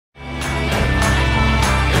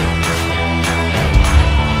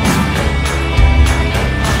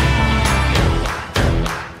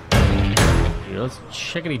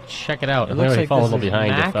check it out. It looks like fall a this little is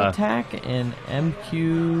behind. mqtak and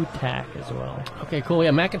mqtak as well. Okay, cool.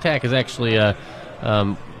 Yeah, mqtak is actually a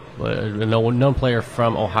known player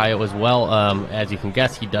from Ohio as well. As you can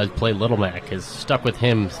guess, he does play Little Mac. Has stuck with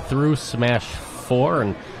him through Smash 4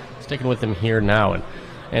 and sticking with him here now.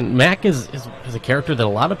 And Mac is a character that a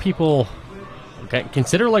lot of people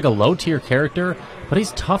consider like a low-tier character, but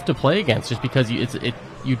he's tough to play against just because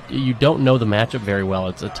you don't know the matchup very well.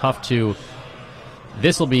 It's a tough to.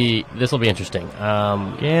 This will be interesting.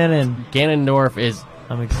 Ganondorf is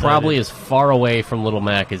probably as far away from Little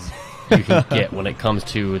Mac as you can get when it comes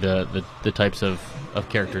to the types of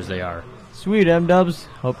characters they are. Sweet, M-Dubs.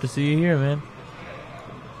 Hope to see you here, man.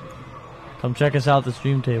 Come check us out at the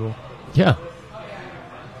stream table. Yeah.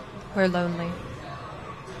 We're lonely.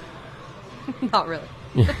 Not really.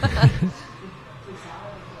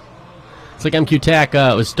 It's like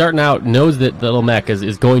mqtak was starting out, knows that the Little Mac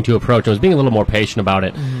is going to approach, and was being a little more patient about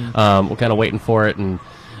it. We're kind of waiting for it, and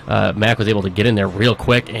Mac was able to get in there real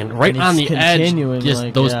quick, and right on the edge, just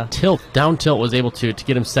like, those down tilt was able to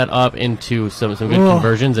get him set up into some good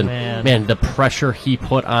conversions, and man, the pressure he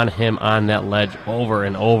put on him on that ledge over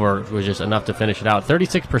and over was just enough to finish it out.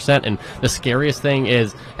 36%, and the scariest thing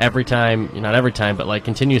is every time, not every time, but like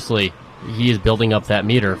continuously, he is building up that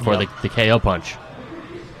meter for the KO punch.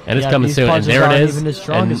 And it's coming soon, and there it is. Even the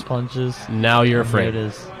strongest punches. Now you're afraid. There it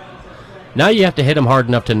is. Now you have to hit him hard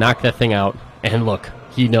enough to knock that thing out, and look,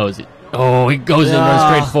 he knows it. Oh, he goes in, runs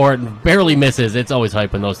straight for it, and barely misses. It's always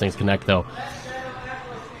hype when those things connect, though.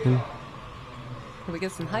 Can we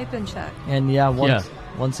get some hype in chat? And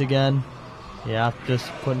once again,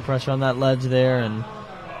 just putting pressure on that ledge there, and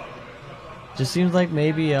just seems like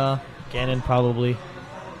maybe Ganon probably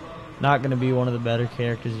not going to be one of the better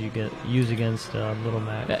characters you use against Little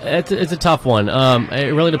Mac. It's a tough one. It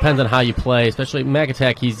really depends on how you play, especially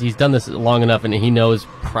mqtak. He's done this long enough, and he knows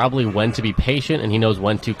probably when to be patient, and he knows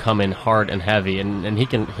when to come in hard and heavy, and he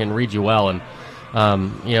can read you well. And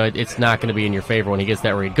it's not going to be in your favor when he gets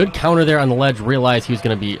that read. Good counter there on the ledge. Realized he was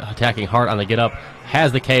going to be attacking hard on the get up.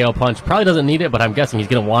 Has the KO punch. Probably doesn't need it, but I'm guessing he's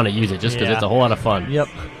going to want to use it just because it's a whole lot of fun. Yep.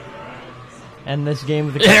 And this game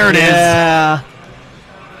with the there it is. Yeah.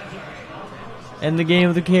 End the game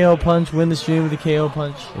with the KO punch, win the stream with the KO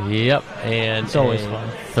punch. Yep, and it's always fun.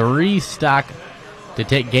 3 stock to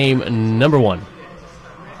take game number 1.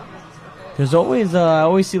 There's always I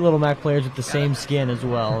always see Little Mac players with the same skin as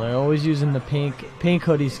well. They're always using the pink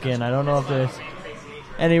hoodie skin. I don't know if there's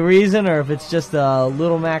any reason or if it's just a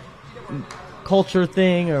Little Mac culture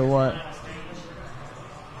thing or what.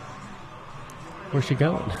 Where's she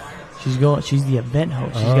going? She's the event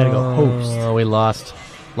host. She's got to go host. Oh, we lost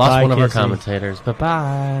one of our commentators.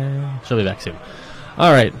 Bye-bye. She'll be back soon.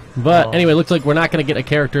 All right. But anyway, looks like we're not going to get a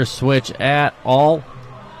character switch at all.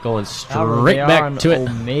 Going straight back to it.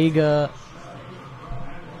 Omega.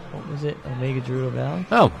 What was it? Omega Gerudo Valley?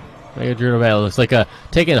 Oh, Omega Gerudo Valley. Looks like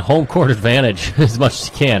taking a home court advantage as much as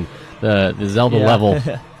you can. The Zelda level.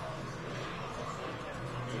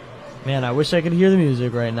 Man, I wish I could hear the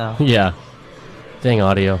music right now. Yeah. Dang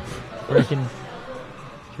audio. Freaking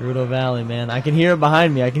Gerudo Valley, man. I can hear it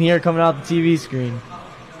behind me. I can hear it coming out the TV screen.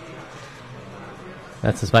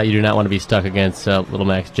 That's the spot you do not want to be stuck against Little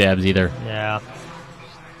Mac's jabs either. Yeah.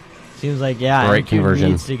 Seems like, great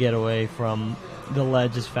conversion. Needs to get away from the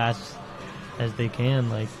ledge as fast as they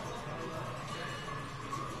can.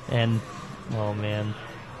 Oh, man.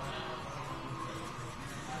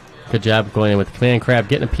 Good job going in with the command crab,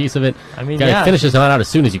 getting a piece of it. I mean, gotta finish this one out as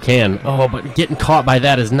soon as you can. Oh, but getting caught by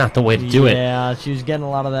that is not the way to do it. Yeah, she was getting a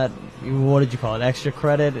lot of that. What did you call it? Extra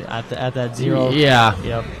credit at that 0. Yeah.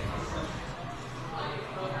 Yep.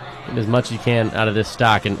 Getting as much as you can out of this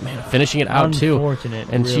stock, and man, finishing it out too. Unfortunate.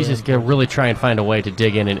 And really she's just gonna really try and find a way to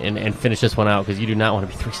dig in and finish this one out because you do not want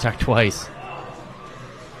to be 3-stock twice.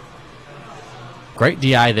 Great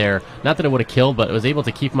DI there. Not that it would have killed, but it was able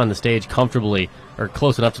to keep him on the stage comfortably, or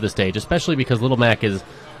close enough to the stage, especially because Little Mac is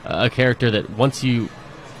a character that once you...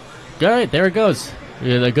 All right, there it goes.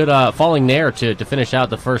 A good falling nair to finish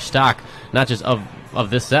out the first stock, not just of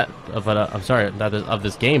this set, I'm sorry, not of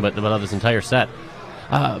this game, but of this entire set.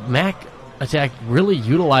 mqtak really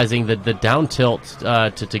utilizing the down tilt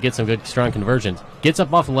to get some good, strong conversions. Gets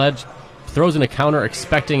up off the ledge, throws in a counter,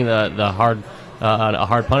 expecting a hard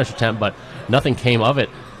punish attempt, but nothing came of it.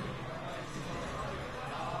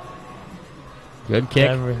 Good kick.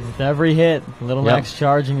 With every hit, Little Mac's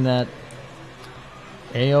charging that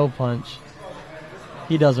AO punch.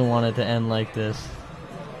 He doesn't want it to end like this.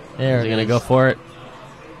 There He's going to go for it.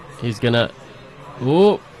 He's going to...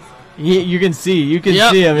 Ooh. You can see him. There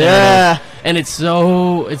Yeah. it is. And it's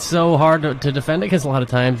so hard to defend against a lot of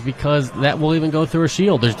times because that will even go through a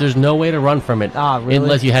shield. There's no way to run from it Really?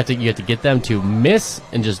 unless you have to get them to miss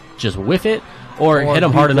and just whiff it or hit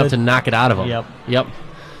them hard enough to knock it out of them. Yep.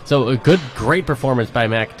 So a great performance by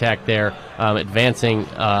mqtak there, advancing,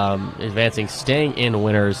 staying in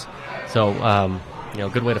winners. So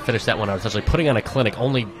good way to finish that one out. Essentially putting on a clinic,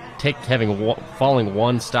 only falling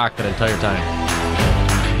one stock that entire time.